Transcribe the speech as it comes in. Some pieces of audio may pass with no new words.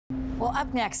Well,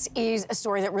 up next is a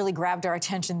story that really grabbed our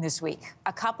attention this week.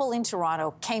 A couple in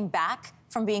Toronto came back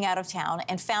from being out of town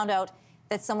and found out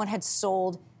that someone had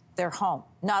sold their home.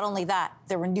 Not only that,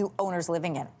 there were new owners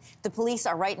living in it. The police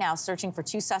are right now searching for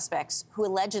two suspects who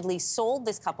allegedly sold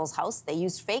this couple's house. They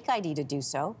used fake ID to do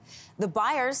so. The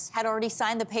buyers had already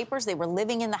signed the papers. They were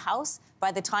living in the house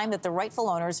by the time that the rightful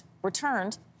owners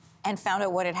returned and found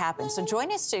out what had happened. So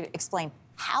join us to explain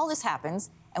how this happens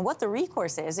and what the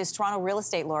recourse is Toronto real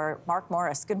estate lawyer Mark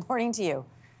Morris. Good morning to you.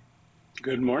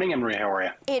 Good morning, Anne-Marie. How are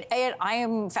you? I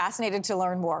am fascinated to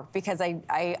learn more because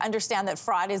I understand that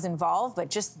fraud is involved, but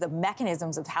just the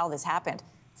mechanisms of how this happened.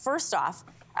 First off,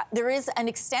 there is an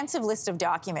extensive list of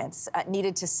documents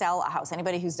needed to sell a house.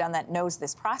 Anybody who's done that knows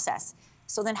this process.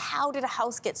 So then how did a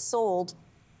house get sold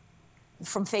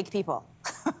from fake people?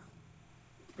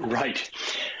 Right.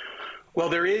 Well,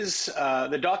 there is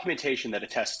the documentation that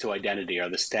attests to identity are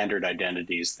the standard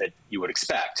identities that you would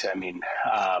expect. I mean,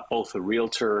 both a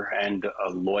realtor and a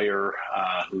lawyer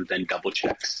who then double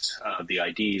checks the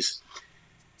IDs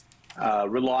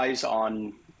relies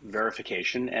on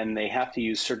verification, and they have to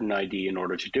use certain ID in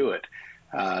order to do it.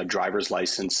 Driver's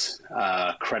license,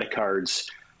 credit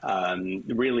cards,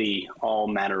 really all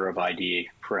manner of ID,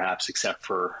 perhaps except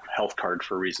for health card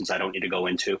for reasons I don't need to go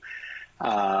into.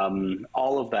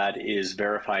 All of that is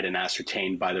verified and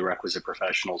ascertained by the requisite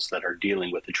professionals that are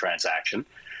dealing with the transaction.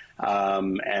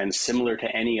 And similar to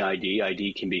any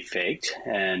ID can be faked.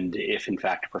 And if, in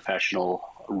fact, a professional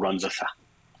runs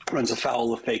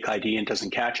afoul of fake ID and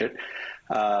doesn't catch it,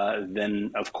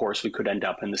 then, of course, we could end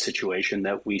up in the situation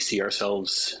that we see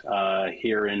ourselves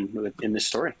here in this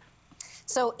story.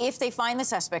 So if they find the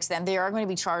suspects, then they are going to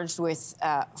be charged with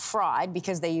fraud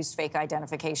because they used fake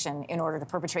identification in order to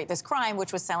perpetrate this crime,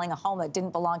 which was selling a home that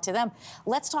didn't belong to them.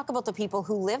 Let's talk about the people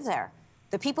who live there.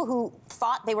 The people who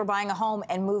thought they were buying a home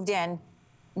and moved in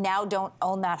now don't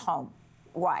own that home.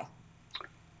 Why?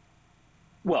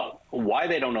 Well, why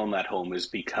they don't own that home is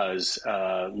because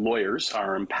lawyers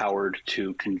are empowered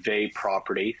to convey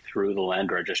property through the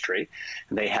land registry.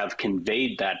 They have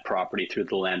conveyed that property through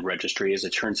the land registry, as it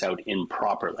turns out,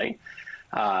 improperly.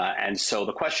 And so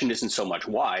the question isn't so much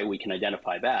why, we can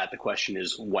identify that. The question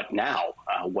is what now?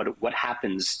 What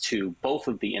happens to both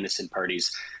of the innocent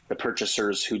parties, the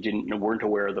purchasers who weren't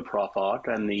aware of the fraud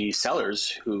and the sellers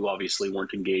who obviously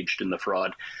weren't engaged in the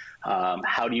fraud?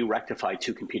 How do you rectify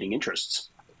two competing interests?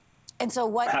 And so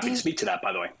what Happy to speak to that,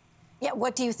 by the way. Yeah,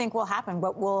 what do you think will happen?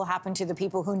 What will happen to the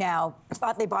people who now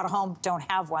thought they bought a home, don't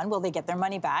have one? Will they get their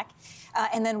money back?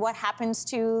 And then what happens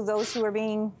to those who are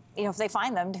being, if they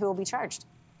find them, who will be charged?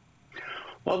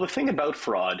 Well, the thing about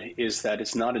fraud is that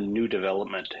it's not a new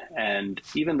development. And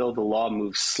even though the law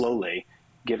moves slowly,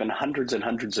 given hundreds and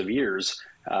hundreds of years,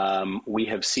 we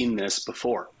have seen this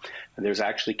before. There's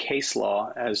actually case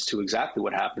law as to exactly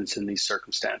what happens in these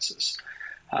circumstances.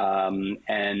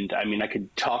 And I mean, I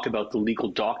could talk about the legal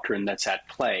doctrine that's at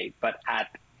play, but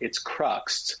at its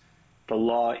crux, the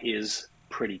law is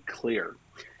pretty clear.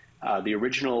 The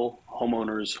original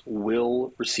homeowners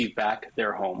will receive back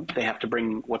their home. They have to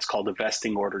bring what's called a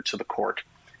vesting order to the court.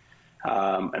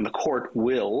 And the court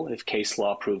will, if case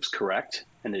law proves correct,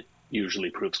 and it usually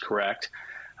proves correct,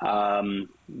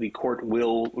 the court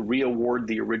will re-award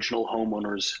the original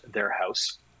homeowners their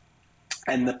house.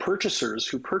 And the purchasers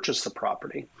who purchase the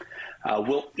property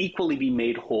will equally be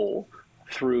made whole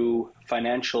through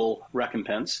financial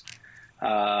recompense,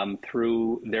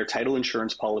 through their title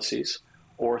insurance policies,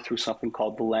 or through something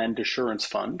called the Land Assurance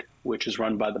Fund, which is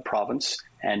run by the province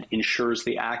and ensures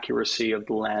the accuracy of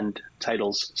the land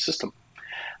titles system.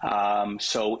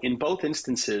 So in both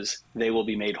instances, they will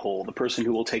be made whole. The person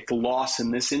who will take the loss in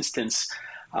this instance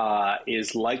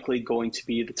is likely going to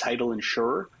be the title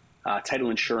insurer. Title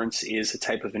insurance is a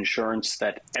type of insurance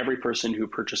that every person who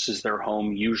purchases their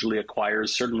home usually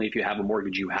acquires. Certainly, if you have a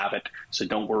mortgage, you have it. So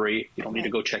don't worry. You don't need to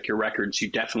go check your records. You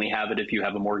definitely have it if you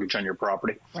have a mortgage on your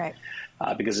property, right?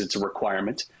 Because it's a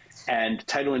requirement. And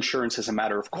title insurance, as a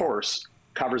matter of course,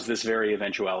 covers this very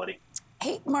eventuality.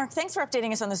 Hey, Mark, thanks for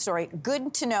updating us on the story.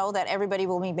 Good to know that everybody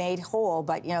will be made whole.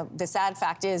 But, the sad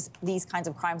fact is these kinds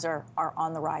of crimes are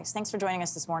on the rise. Thanks for joining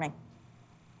us this morning.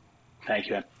 Thank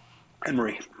you,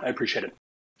 Anne-Marie. I appreciate it.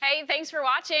 Hey, thanks for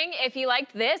watching. If you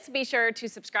liked this, be sure to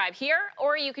subscribe here,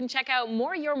 or you can check out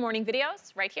more Your Morning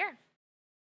videos right here.